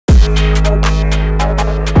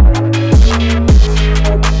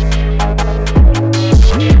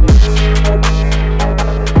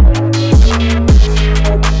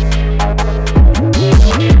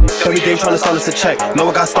a check. No,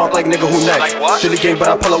 I got stomped like nigga, who next? Drilly gang, but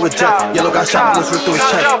I pull up with jet. Yellow got shot, bullets ripped through his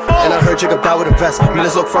chest. And I heard Jacob die with a vest.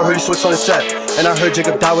 Minutes look for her, he switched on the set. And I heard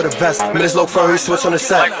Jacob die with a vest. Minutes look for her, he switched on the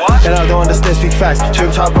set. And I don't understand, speak facts.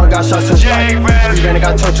 Jim Chop run, got shots to his back. We ran and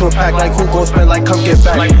got turned to a pack. Like who gon' spend, like come get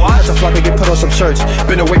back. Had to flock and get put on some shirts.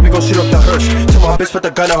 Been awake, we gon' shoot up the hearse. Till my bitch put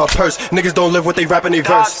the gun in her purse. Niggas don't live what they rap in they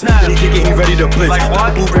verse. He kick it, he ready to blitz. Put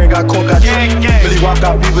the blue ring, got caught, got tricked. Billy Wop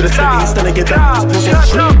got beat with a stick. He still ain't get back, just push on the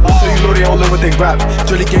trip. So you know they don't live what they rap.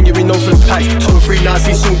 Drilly gang, get me no for the packs. Told him free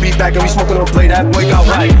Nazi, soon be back. And we smoking on play, that boy got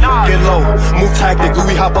whacked. Get low, move tactic.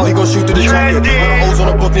 Gooey hop out, he gon' shoot through the jacket. When the O's on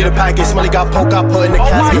the book, need a packet. Smelly got poked, got put in the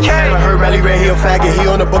casket. And I heard Mally Red, he a faggot. He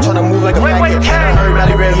on the book tryna move like a faggot. And I heard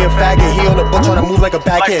Mally Red, he a faggot. He on the book tryna move like a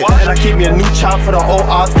backhead. And I keep me a new chop for the old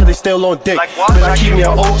odds, cause they still on dick. Then I keep me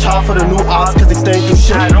an old chop for the new odds, cause they still ain't do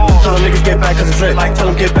shit. Tell them niggas get back cause it's lit. Tell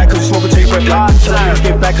them get back cause we smoke a J Rip. Tell them niggas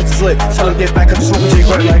get back cause it's lit. Tell them get back cause we smoke a J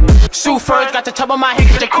Rip. Like shoot first, got the top of my head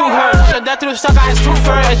cause the crew hurts. After that through the stuff, I had true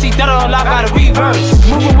first. And see that on lock, got a reverse.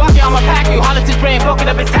 Moving, walking, I'ma pack you. Holler to brain, fucking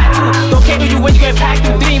up his tattoo. Don't care who you when you get packed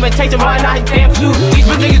through. Didn't even take the run, out his damn flu. These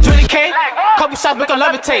bitch niggas really came. Couple shots make 'em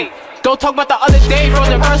levitate. Don't talk about the other day,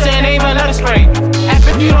 frozen person and ain't even let it spray. F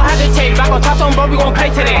if you don't have to take, back on top on bro, we gon' play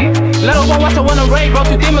today. Let her one watch the one on raid, bro,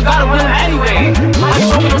 2 demon gotta win him anyway. I ain't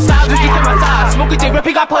smoking no style, just get to my side. Smoking J Rip,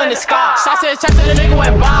 he got put in the sky. Shots to the chest and the nigga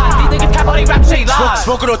went by. These niggas cap all they rap shit live.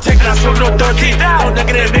 Smoking on taking, I'm smoking on 13. I'm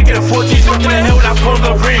nigga that make it a 14. Smoking the hill when I'm calling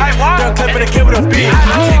the ring. They're clipping the kid with a beat.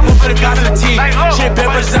 Take one for the guys on the team. Shit, bad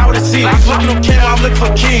bitches out with the seat. I'm smoking on cam, I'm looking for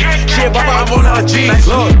king. Shit, mama, I'm rolling on G's.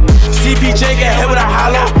 Look, CPJ get hit with a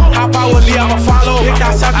hollow. Hop out with Lee, I'ma follow. Big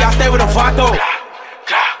that selfie, I stay with a vato.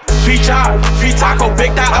 Free chop, free taco,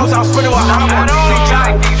 big that else, I'm spinning with Hamo. Free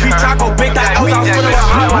chop, free taco, big that else, I'm spinning with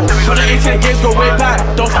Hamo. So the 18 games go way back.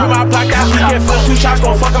 Don't scream my black ass, we get flipped 2 shots,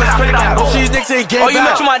 gon' fuck up and spin it back. Most of these niggas ain't game back. Oh, you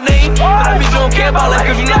mention my name? But that means you don't care about life,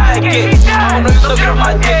 cause you know how I get. I don't know you still get up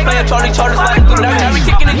my dick, playing Charlie sliding through that. Now we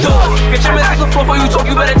kicking the door. Get your man out the floor before you talk,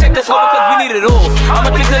 you better check this hole, cause we need it all.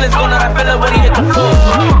 I'ma kick till it's gone, now I feel it when he hit the floor.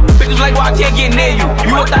 Bitches like, why I can't get near you?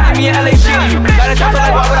 You want that in me in LA, shit you. Got a shot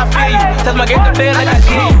like, why would I fear you? Tell my game to play like I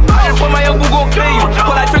dare you. I didn't put my young boo gon' clear you.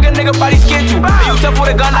 Pull that trigger, nigga, body scared you. And you tough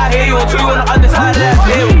with a gun, I hear you. Until you on the other side of that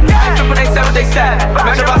hill. I ain't trippin', they said what they said.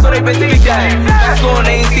 Make sure I saw they bitch to be dead. That's going,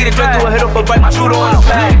 they ain't see the drink, do a hit off a bike, my shooter on the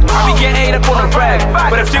bag. I be getting up on the rag.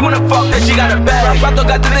 But if she wanna fuck, then she got a bag. Rato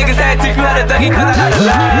got the niggas head, teach you how to dougie, cause I got a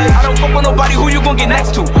lag. I don't fuck with nobody, who you gon' get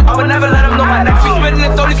next to? I would never let them know my next. We spittin'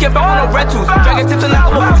 and throw these get back on no red tooth. Dragging tips and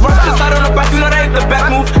knock them off his rush. Just slide on the back, you know that ain't the best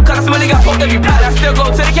move. Cause somebody got fucked every plat. I still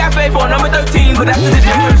go to the cafe for number 13. But after the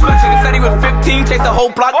January special, he said he was 15. Chased the whole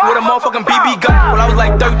block with a motherfucking BB gun. When I was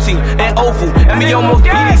like 13 and oval, and me almost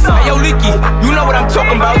BD son. Hey yo, Leaky, you know what I'm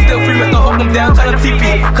talking about. Still free, Mr. Hook him down, tell him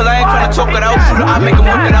TP. Cause I ain't tryna talk it out. Shooter, I make him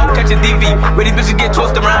work it out, catch a DV. Where these bitches get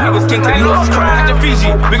tossed around, he was king till he lost his crown. Catch a Fiji,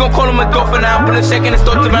 we gon' call him a dolphin now. Put a shake and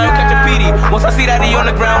start around, catch a PD. Once I see that he on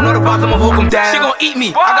the ground, know the vibes, I'ma hook him down. She gon' eat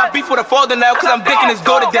me, I got beef with her father now, cause I'm dicking his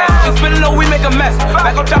daughter down. You spinning low, we make a mess.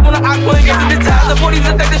 Back on top on the aqua and get to the ties. The 40s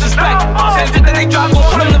and take disrespect. Same shit that they drop, gon'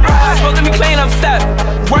 put him the prize. Supposed to be clean, I'm stepped.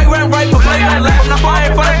 Right, but play on left. I'm not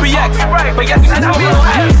flying for the BX. But yes, we smoking on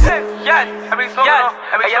X. Yes, I be smoking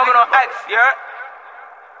on X, you heard?